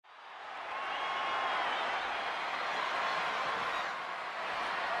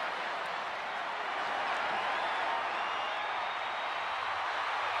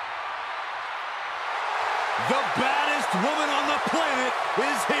The baddest woman on the planet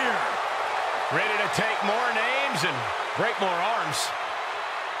is here. Ready to take more names and break more arms.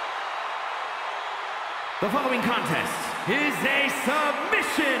 The following contest is a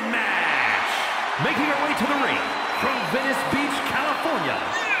submission match. Making her way to the ring from Venice Beach, California,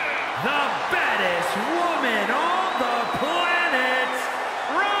 the baddest woman on the planet,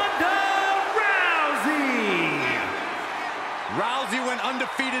 Ronda Rousey. Rousey went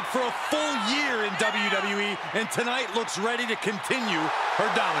undefeated for a full year in WWE, and tonight looks ready to continue her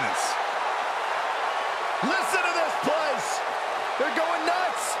dominance. Listen to this place. They're going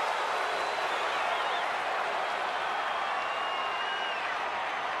nuts.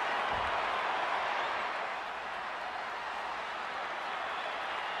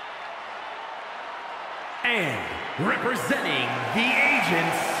 And representing the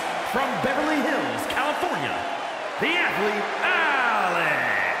agents from Beverly Hills, California, the athlete,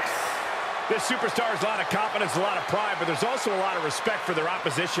 Alex. This superstar has a lot of confidence, a lot of pride, but there's also a lot of respect for their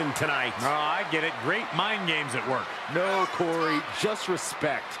opposition tonight. Oh, I get it. Great mind games at work. No, Corey, just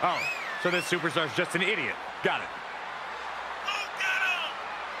respect. Oh, so this superstar's just an idiot. Got it.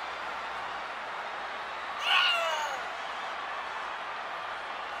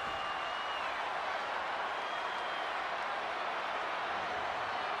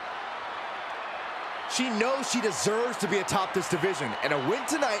 She knows she deserves to be atop this division, and a win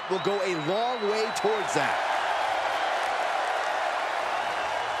tonight will go a long way towards that.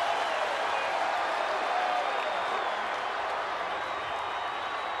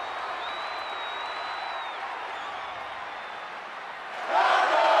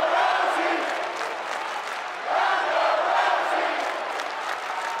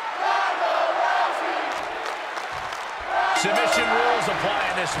 Submission rules apply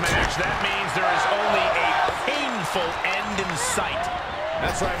in this match. That means there is only a painful end in sight.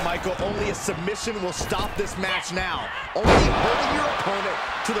 That's right, Michael. Only a submission will stop this match now. Only holding your opponent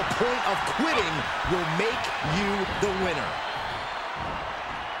to the point of quitting will make you the winner.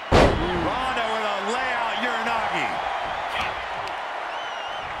 Ronda with a layout Uranagi.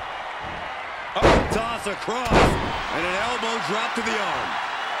 Oh, toss across. And an elbow drop to the arm.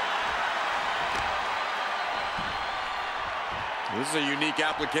 This is a unique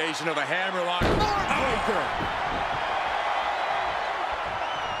application of a hammerlock. Heartbreaker.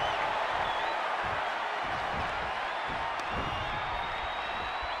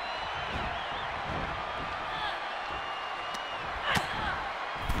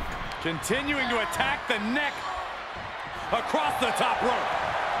 Continuing to attack the neck across the top rope.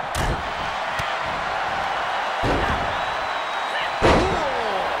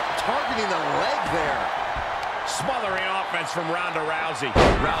 Ooh, targeting the leg there. Smothering offense from Ronda Rousey.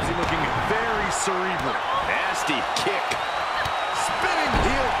 Rousey looking very cerebral. Nasty kick. Spinning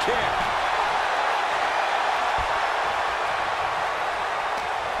heel kick.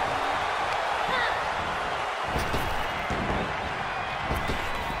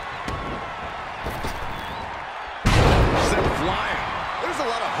 Sent flying. There's a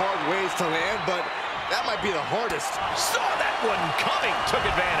lot of hard ways to land, but that might be the hardest. Saw that one coming. Took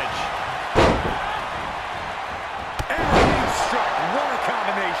advantage. Struck. What a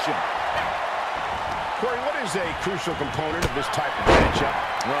combination. Corey, what is a crucial component of this type of matchup?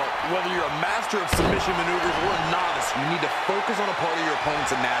 Well, whether you're a master of submission maneuvers or a novice, you need to focus on a part of your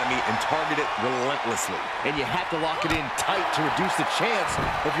opponent's anatomy and target it relentlessly. And you have to lock it in tight to reduce the chance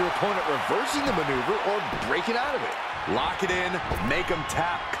of your opponent reversing the maneuver or breaking out of it. Lock it in, make them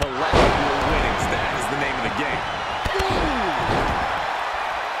tap, collect your winnings. That is the name of the game. Ooh.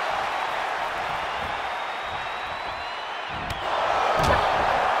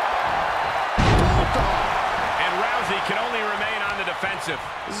 Can only remain on the defensive.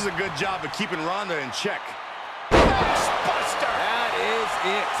 This is a good job of keeping Ronda in check. Buster. That is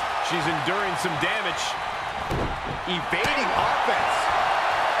it. She's enduring some damage. Evading offense.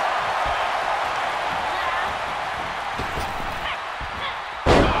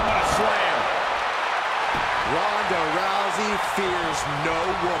 Oh, what a slam. Ronda Rousey fears no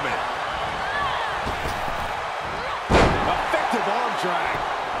woman. Effective arm drag.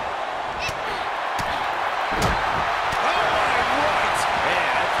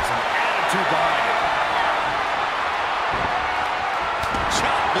 Behind it.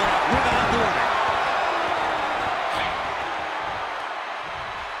 Chop block without warning.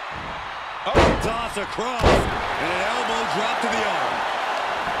 Oh, toss across. And an elbow drop to the arm.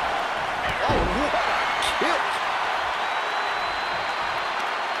 Oh, what a kick.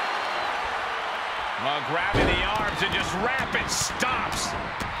 Grabbing the arms and just rapid stops.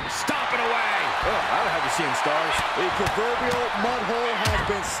 Stomping away. Oh, I don't have you seeing stars. The proverbial mud hole has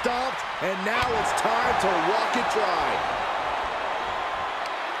been stomped, and now it's time to walk it dry.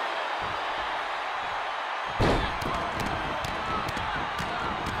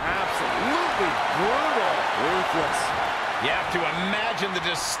 Absolutely brutal. Ruthless. You have to imagine the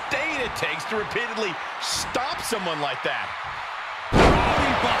disdain it takes to repeatedly stomp someone like that.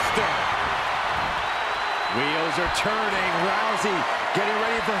 Buster. Wheels are turning. Rousey getting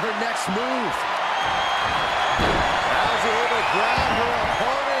ready for her next move. Rousey able to grab her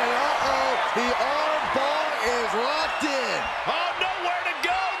opponent, and uh-oh, the arm bar is locked in. Oh, nowhere to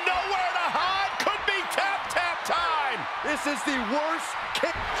go, nowhere to hide. Could be tap time. This is the worst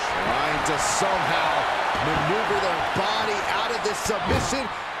kick. Trying to somehow maneuver their body out of this submission,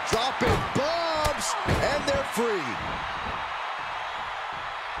 dropping bombs, and they're free.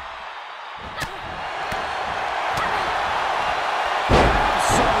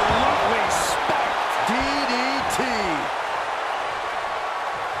 Absolutely spiked DDT.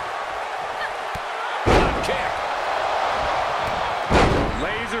 Kick.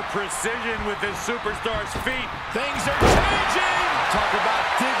 Laser precision with this superstar's feet. Things are changing. Talk about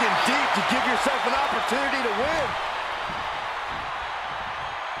digging deep to give yourself an opportunity to win.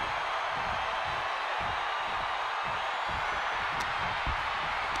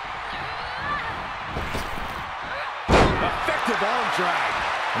 Effective arm drag.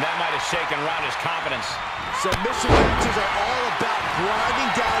 And that might have shaken Ronda's confidence. Submission matches are all about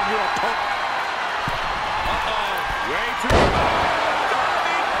grinding down your opponent. Uh-oh. Way too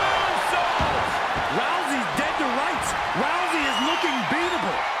Rousey's dead to rights. Rousey is looking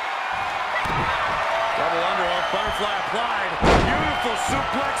beatable. Double underhook, butterfly applied. Beautiful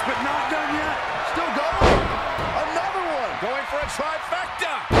suplex, but not done yet. Still going. Another one. Going for a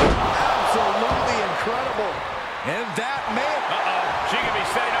trifecta. Absolutely incredible. And that may... Uh-oh. She could be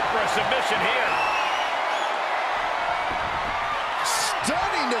setting up for a submission here.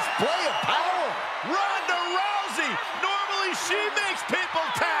 Stunning display of power. Ronda Rousey. Normally she makes people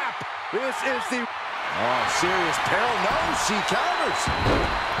tap. This is the... Oh, serious peril. No, she counters.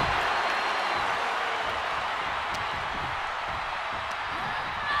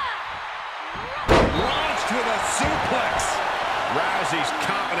 Launched with a suplex. Rousey's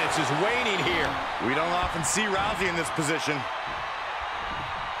confidence is waning here. We don't often see Rousey in this position.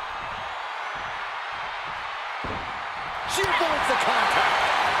 She avoids the contact.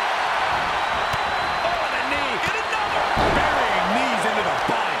 Oh, and a knee. Get another. Burying knees into the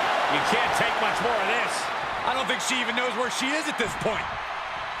body. You can't take much more of this. I don't think she even knows where she is at this point.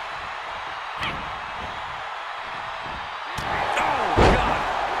 Oh, God.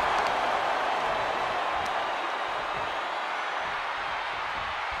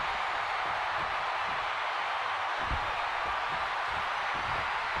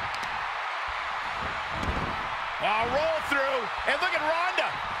 Roll through, and look at Ronda.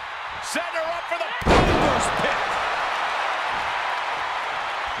 Setting her up for the first pick.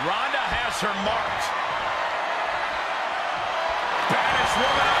 Ronda has her marked. Baddest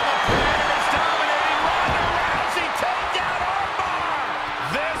woman on the planet is dominating. Ronda Rousey takedown armbar.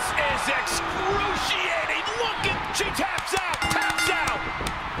 This is excruciating. Look at, she taps out, taps out.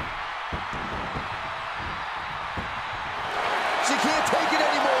 She can't take it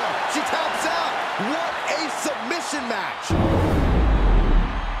anymore. She taps out. What a submission match.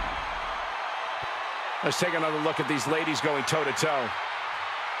 Let's take another look at these ladies going toe-to-toe.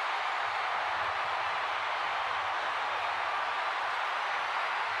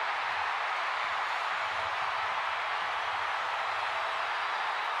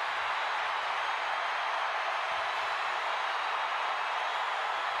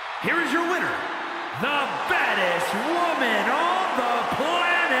 Here is your winner, the baddest woman